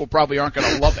 most people probably aren't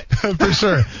going to love it. For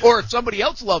sure. Or if somebody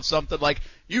else loves something, like,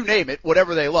 you name it,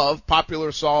 whatever they love,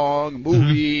 popular song,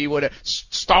 movie, whatever,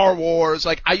 Star Wars,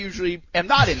 like, I usually am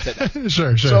not into that.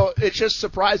 Sure. So it's just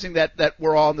surprising that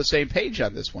we're all on the same page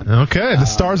on this one. Okay, the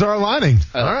stars are aligning.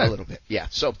 All right. A little bit, yeah.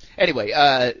 So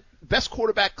anyway, best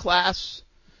quarterback class.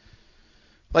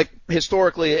 Like,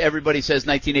 historically, everybody says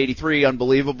 1983,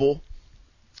 unbelievable.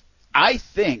 I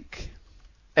think,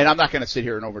 and I'm not going to sit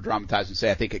here and over-dramatize and say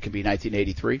I think it can be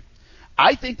 1983.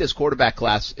 I think this quarterback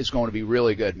class is going to be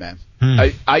really good, man.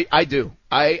 I do.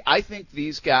 I think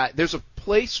these guys, there's a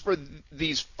place for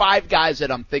these 5 guys that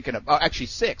I'm thinking of. Actually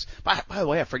 6. By the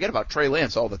way, I forget about Trey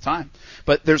Lance all the time.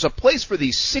 But there's a place for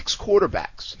these 6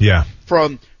 quarterbacks. Yeah.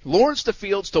 From Lawrence to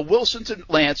Fields to Wilson to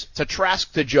Lance to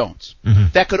Trask to Jones.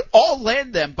 Mm-hmm. That could all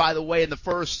land them, by the way, in the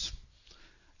first,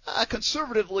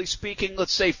 conservatively speaking,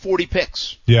 let's say 40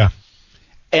 picks. Yeah.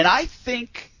 And I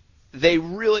think they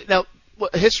really, now,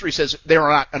 history says they're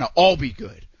not going to all be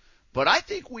good. But I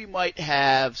think we might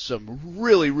have some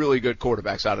really, really good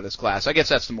quarterbacks out of this class. I guess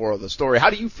that's the moral of the story. How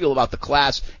do you feel about the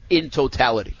class in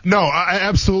totality? No,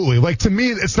 absolutely. Like, to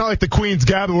me, it's not like the Queen's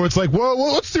Gambit where it's like,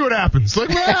 well, let's see what happens. Like,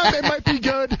 well, they might be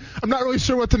good. I'm not really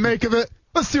sure what to make of it.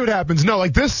 Let's see what happens. No,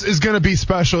 like, this is going to be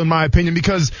special in my opinion,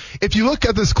 because if you look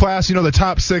at this class, you know, the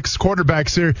top 6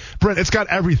 quarterbacks here, Brent, it's got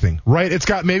everything, right? It's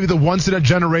got maybe the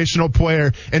once-in-a-generational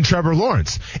player in Trevor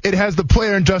Lawrence. It has the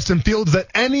player in Justin Fields that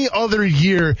any other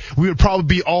year we would probably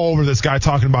be all over this guy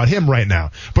talking about him right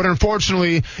now. But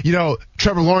unfortunately, you know,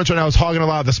 Trevor Lawrence right now is hogging a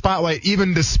lot of the spotlight,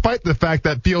 even despite the fact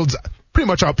that Fields pretty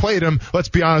much outplayed him, let's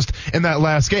be honest, in that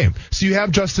last game. So you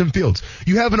have Justin Fields.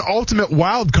 You have an ultimate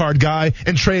wild card guy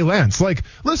in Trey Lance. Like,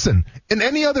 listen, in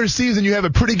any other season, you have a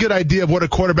pretty good idea of what a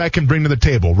quarterback can bring to the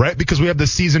table, right? Because we have the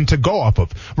season to go off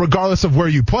of, regardless of where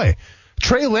you play.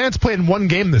 Trey Lance played in 1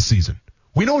 game this season.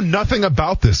 We know nothing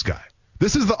about this guy.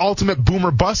 This is the ultimate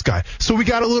boomer bust guy. So we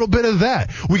got a little bit of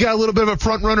that. We got a little bit of a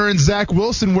front runner in Zach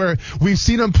Wilson where we've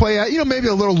seen him play at, you know, maybe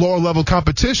a little lower level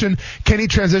competition. Can he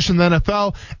transition to the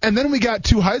NFL? And then we got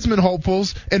 2 Heisman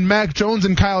hopefuls in Mac Jones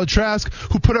and Kyle Trask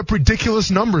who put up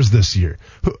ridiculous numbers this year.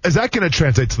 Is that going to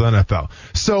translate to the NFL?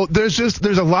 So there's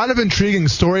a lot of intriguing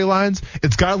storylines.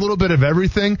 It's got a little bit of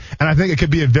everything, and I think it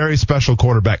could be a very special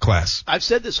quarterback class. I've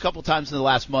said this a couple times in the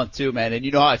last month too, man, and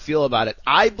you know how I feel about it.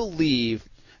 I believe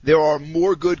there are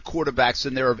more good quarterbacks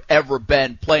than there have ever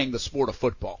been playing the sport of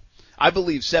football. I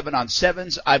believe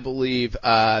 7-on-7s. I believe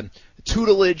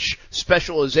tutelage,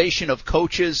 specialization of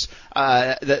coaches,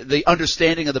 the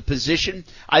understanding of the position.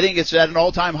 I think it's at an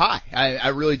all-time high. I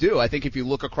really do. I think if you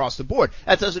look across the board,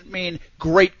 that doesn't mean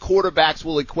great quarterbacks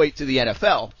will equate to the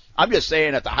NFL. I'm just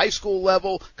saying at the high school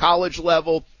level, college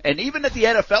level, and even at the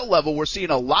NFL level, we're seeing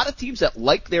a lot of teams that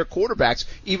like their quarterbacks,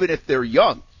 even if they're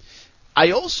young. I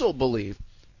also believe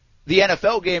the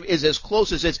NFL game is as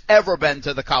close as it's ever been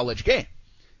to the college game.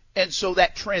 And so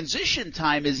that transition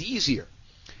time is easier.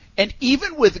 And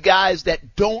even with guys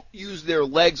that don't use their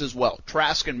legs as well,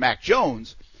 Trask and Mac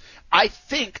Jones, I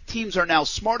think teams are now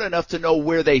smart enough to know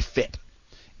where they fit.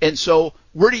 And so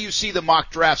where do you see the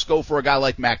mock drafts go for a guy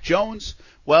like Mac Jones?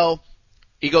 Well,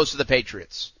 he goes to the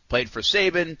Patriots. Played for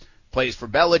Saban, plays for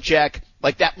Belichick.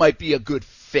 Like, that might be a good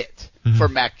fit for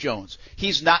Mac Jones.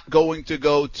 He's not going to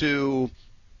go to,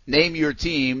 name your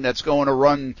team that's going to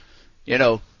run,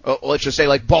 let's just say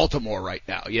like Baltimore right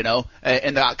now,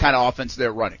 and the kind of offense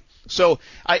they're running. So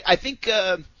I think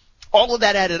all of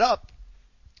that added up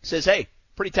says, hey,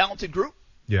 pretty talented group.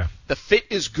 Yeah. The fit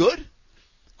is good.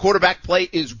 Quarterback play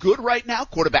is good right now.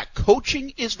 Quarterback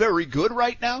coaching is very good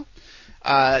right now.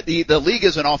 The league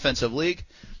is an offensive league.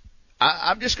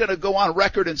 I'm just going to go on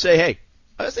record and say, hey,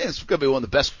 I think it's going to be one of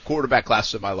the best quarterback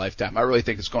classes of my lifetime. I really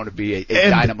think it's going to be a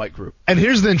dynamite group. And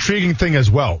here's the intriguing thing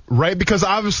as well, right? Because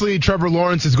obviously Trevor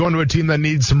Lawrence is going to a team that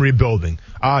needs some rebuilding.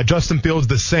 Justin Fields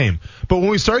the same. But when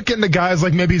we start getting to guys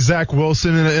like maybe Zach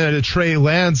Wilson and a Trey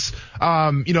Lance,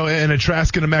 and a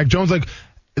Trask and a Mac Jones, like,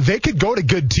 they could go to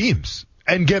good teams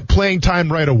and get playing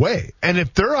time right away. And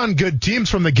if they're on good teams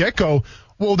from the get-go,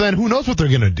 well, then who knows what they're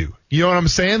going to do? You know what I'm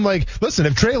saying? Like, listen,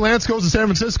 if Trey Lance goes to San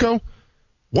Francisco,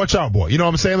 watch out, boy. You know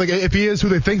what I'm saying? Like, if he is who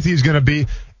they think he's going to be,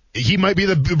 he might be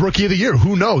the rookie of the year.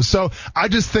 Who knows? So I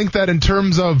just think that in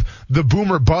terms of the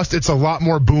boom or bust, it's a lot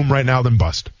more boom right now than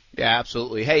bust. Yeah,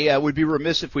 absolutely. Hey, we'd be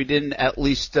remiss if we didn't at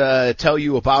least tell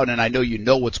you about, and I know you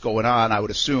know what's going on, I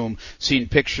would assume, seen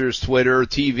pictures, Twitter,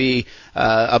 TV,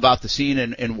 about the scene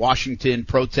in Washington,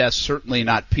 protests certainly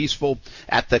not peaceful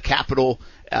at the Capitol.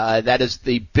 That is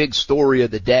the big story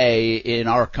of the day in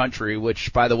our country,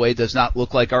 which, by the way, does not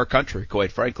look like our country,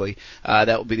 quite frankly.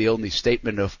 That will be the only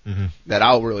statement of that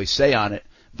I'll really say on it.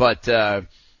 But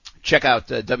check out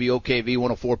WOKV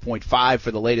 104.5 for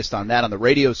the latest on that on the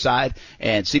radio side,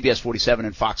 and CBS 47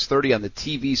 and Fox 30 on the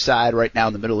TV side right now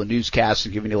in the middle of newscasts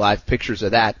and giving you live pictures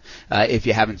of that if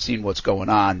you haven't seen what's going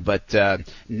on. But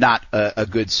not a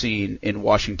good scene in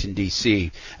Washington,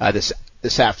 D.C.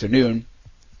 this afternoon.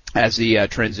 As the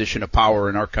transition of power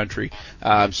in our country,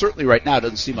 certainly right now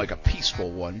doesn't seem like a peaceful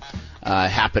one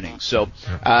happening. So,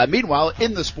 meanwhile,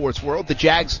 in the sports world, the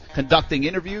Jags conducting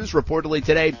interviews reportedly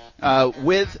today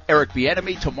with Eric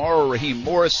Bieniemy, tomorrow Raheem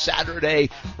Morris, Saturday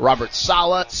Robert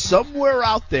Saleh. Somewhere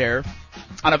out there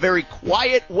on a very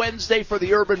quiet Wednesday for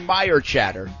the Urban Meyer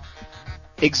chatter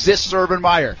exists Urban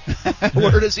Meyer.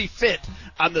 Where does he fit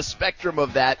on the spectrum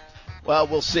of that? Well,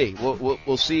 we'll see.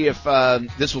 We'll see if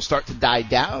this will start to die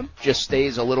down, just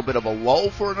stays a little bit of a lull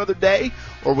for another day,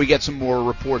 or we get some more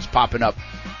reports popping up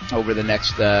over the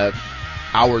next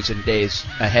hours and days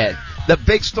ahead. The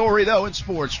big story, though, in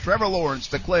sports, Trevor Lawrence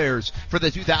declares for the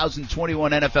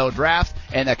 2021 NFL Draft,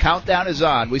 and the countdown is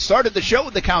on. We started the show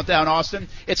with the countdown, Austin.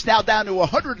 It's now down to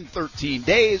 113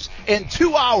 days and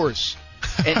 2 hours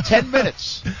and 10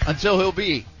 minutes until he'll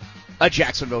be a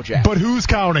Jacksonville Jag. But who's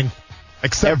counting?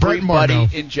 Except everybody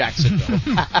in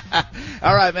Jacksonville.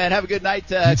 All right, man. Have a good night,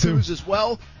 Cruz, as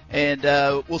well. And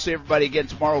we'll see everybody again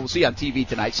tomorrow. We'll see you on TV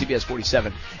tonight, CBS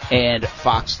 47 and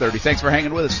Fox 30. Thanks for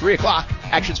hanging with us. 3 o'clock,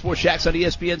 Action Sports Jacks on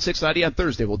ESPN 690 on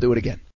Thursday. We'll do it again.